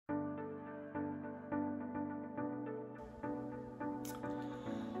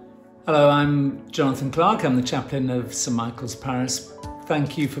Hello, I'm Jonathan Clark. I'm the chaplain of St Michael's Parish.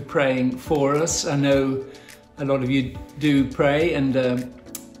 Thank you for praying for us. I know a lot of you do pray, and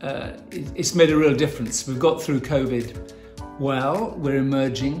it's made a real difference. We've got through COVID well, we're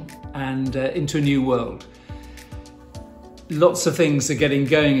emerging and into a new world. Lots of things are getting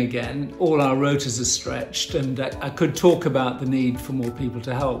going again. All our rotas are stretched, and I could talk about the need for more people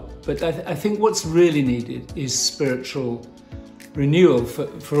to help. But I think what's really needed is spiritual renewal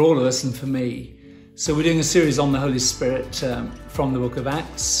for all of us and for me. So we're doing a series on the Holy Spirit from the book of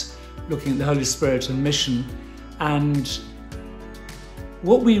Acts, looking at the Holy Spirit and mission. And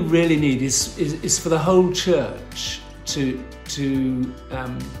what we really need is for the whole church to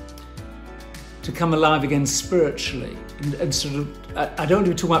come alive again spiritually, and sort of, I don't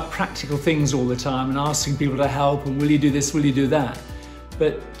want to talk about practical things all the time and asking people to help and will you do this, will you do that,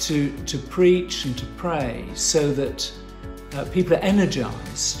 but to preach and to pray so that people are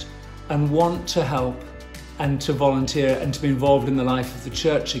energized and want to help and to volunteer and to be involved in the life of the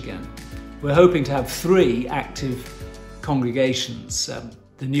church again. We're hoping to have 3 active congregations,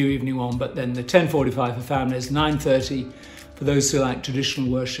 the new evening one, but then the 10:45 for families, 9:30 for those who like traditional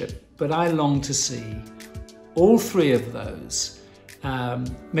worship. But I long to see all 3 of those,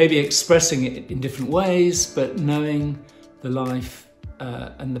 maybe expressing it in different ways, but knowing the life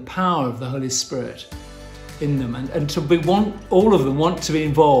and the power of the Holy Spirit in them, and to all of them want to be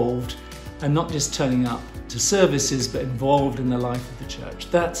involved and not just turning up to services, but involved in the life of the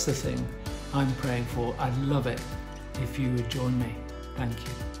church. That's the thing I'm praying for. I'd love it if you would join me. Thank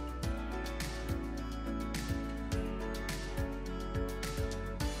you.